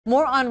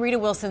More on Rita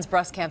Wilson's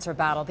breast cancer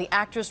battle. The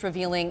actress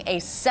revealing a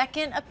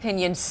second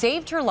opinion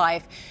saved her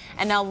life.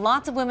 And now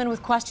lots of women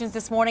with questions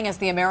this morning as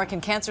the American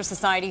Cancer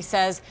Society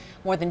says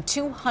more than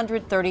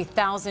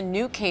 230,000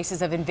 new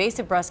cases of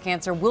invasive breast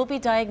cancer will be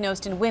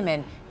diagnosed in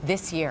women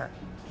this year.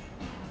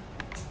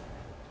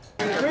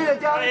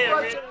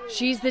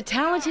 She's the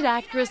talented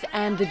actress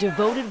and the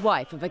devoted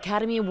wife of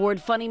Academy Award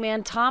funny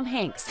man Tom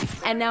Hanks.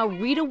 And now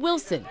Rita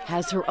Wilson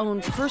has her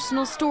own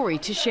personal story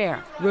to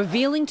share,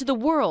 revealing to the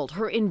world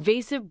her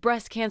invasive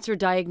breast cancer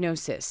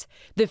diagnosis.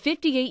 The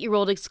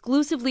 58-year-old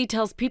exclusively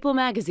tells People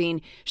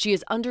magazine she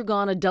has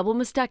undergone a double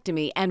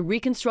mastectomy and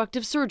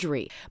reconstructive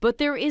surgery. But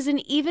there is an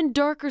even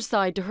darker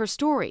side to her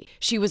story.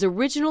 She was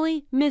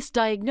originally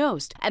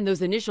misdiagnosed, and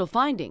those initial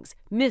findings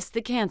missed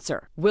the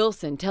cancer.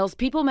 Wilson tells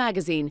People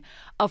magazine,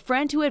 "A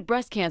friend who had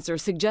breast cancer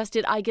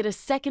suggested I get a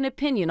second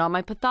opinion on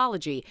my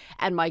pathology,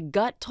 and my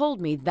gut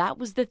told me that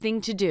was the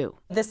thing to do."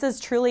 This is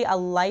truly a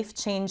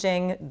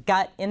life-changing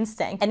gut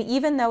instinct. And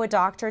even though a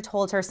doctor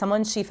told her,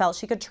 someone she felt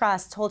she could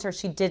trust, told her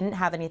she didn't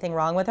have anything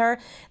wrong with her,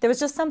 there was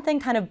just something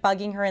kind of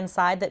bugging her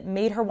inside that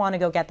made her want to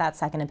go get that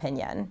second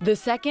opinion. The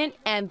second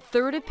and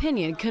third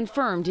opinion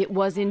confirmed it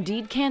was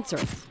indeed cancer,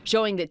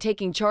 showing that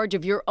taking charge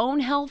of your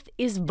own health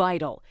is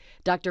vital.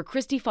 Dr.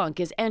 Christy Funk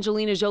is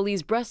Angelina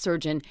Jolie's breast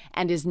surgeon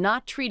and is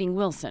not treating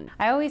Wilson.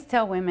 I always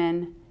tell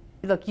women,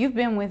 look, you've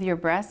been with your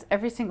breasts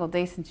every single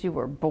day since you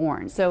were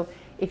born. So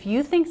if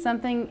you think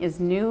something is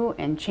new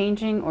and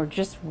changing or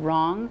just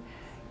wrong,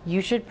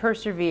 you should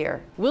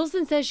persevere.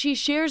 Wilson says she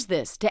shares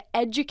this to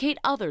educate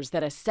others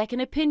that a second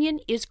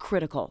opinion is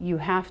critical. You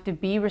have to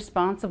be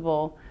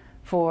responsible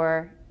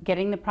for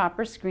getting the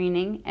proper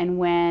screening, and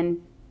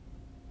when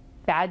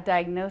bad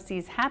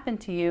diagnoses happen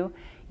to you,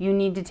 you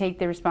need to take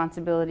the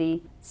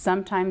responsibility.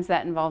 Sometimes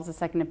that involves a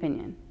second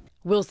opinion.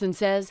 Wilson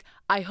says,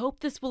 "I hope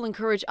this will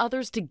encourage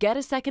others to get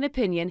a second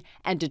opinion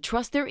and to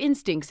trust their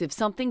instincts if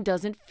something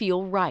doesn't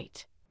feel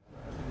right."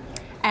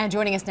 And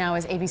joining us now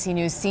is ABC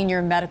News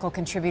senior medical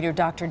contributor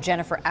Dr.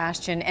 Jennifer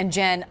Ashton. And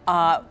Jen,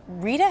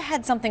 Rita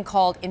had something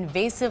called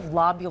invasive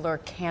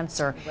lobular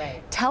cancer.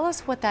 Right. Tell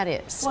us what that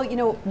is. Well, you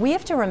know, we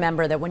have to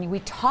remember that when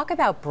we talk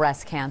about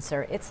breast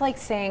cancer, it's like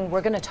saying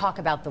we're going to talk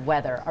about the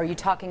weather. Are you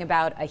talking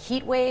about a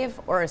heat wave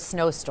or a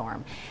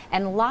snowstorm?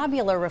 And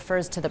lobular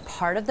refers to the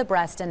part of the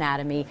breast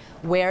anatomy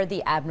where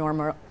the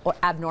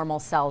abnormal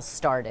cells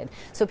started.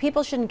 So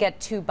people shouldn't get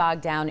too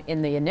bogged down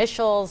in the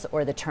initials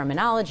or the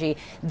terminology.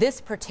 This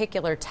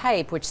particular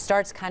type, which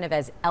starts kind of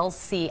as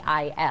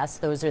LCIS,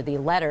 those are the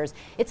letters,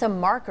 it's a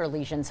marker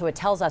lesion, so it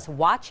tells us,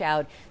 watch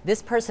out,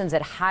 this person's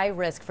at high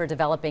risk for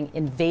developing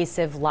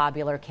invasive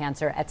lobular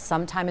cancer at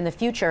some time in the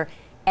future,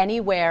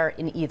 anywhere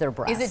in either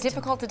breast. Is it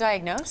difficult to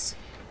diagnose?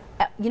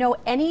 You know,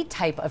 any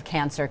type of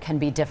cancer can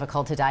be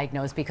difficult to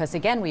diagnose because,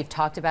 again, we've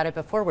talked about it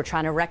before. We're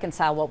trying to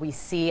reconcile what we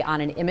see on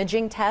an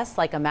imaging test,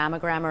 like a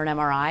mammogram or an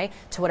MRI,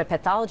 to what a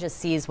pathologist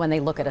sees when they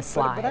look at a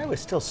slide. But I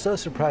was still so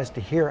surprised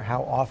to hear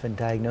how often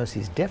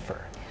diagnoses differ.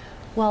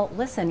 Well,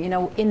 listen, you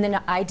know, in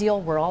the ideal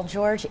world,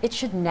 George, it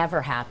should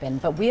never happen.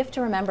 But we have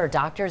to remember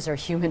doctors are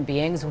human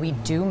beings. We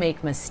do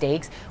make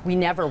mistakes. We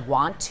never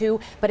want to.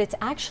 But it's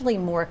actually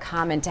more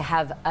common to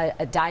have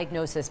a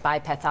diagnosis by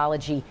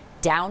pathology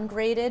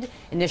downgraded,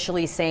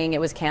 initially saying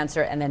it was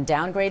cancer, and then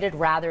downgraded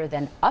rather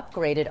than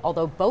upgraded,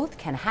 although both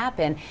can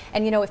happen.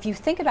 And you know, if you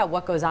think about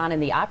what goes on in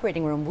the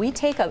operating room, we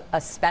take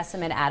a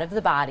specimen out of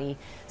the body.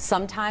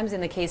 Sometimes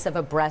in the case of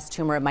a breast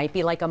tumor, it might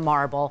be like a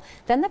marble.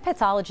 Then the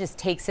pathologist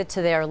takes it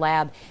to their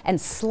lab and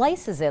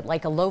slices it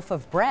like a loaf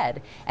of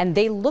bread. And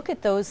they look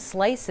at those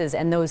slices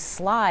and those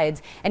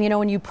slides. And you know,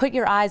 when you put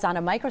your eyes on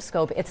a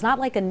microscope, it's not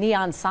like a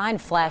neon sign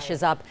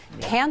flashes up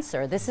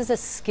cancer. This is a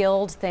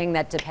skilled thing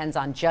that depends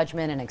on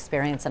judgment and experience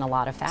and a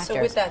lot of factors.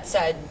 So with that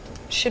said,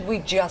 should we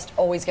just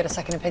always get a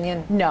second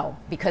opinion? No,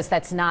 because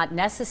that's not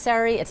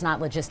necessary. It's not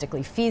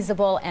logistically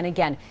feasible. And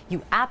again,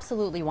 you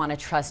absolutely want to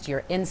trust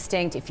your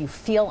instinct. If you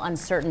feel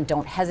uncertain,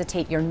 don't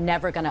hesitate. You're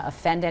never going to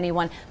offend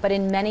anyone. But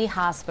in many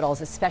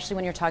hospitals, especially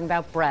when you're talking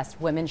about breast,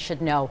 women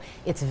should know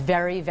it's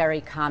very,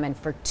 very common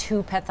for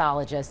two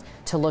pathologists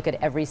to look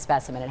at every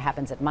specimen. It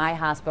happens at my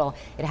hospital.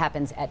 It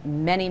happens at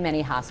many,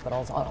 many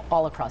hospitals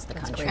all across the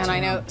country. And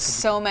I know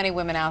so many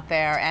women out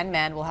there and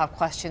men will have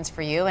questions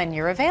for you, and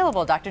you're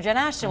available. Dr. Jen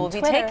Ashton will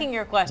be taking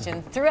your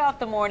questions throughout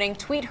the morning.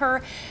 Tweet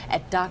her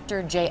at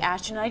Dr. J.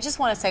 Ashton. And I just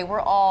want to say we're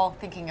all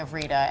thinking of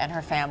Rita and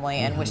her family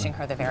and wishing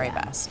her the very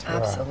best.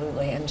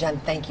 Absolutely. And Jen,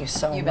 thank you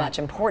so much.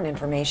 Important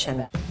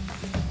information.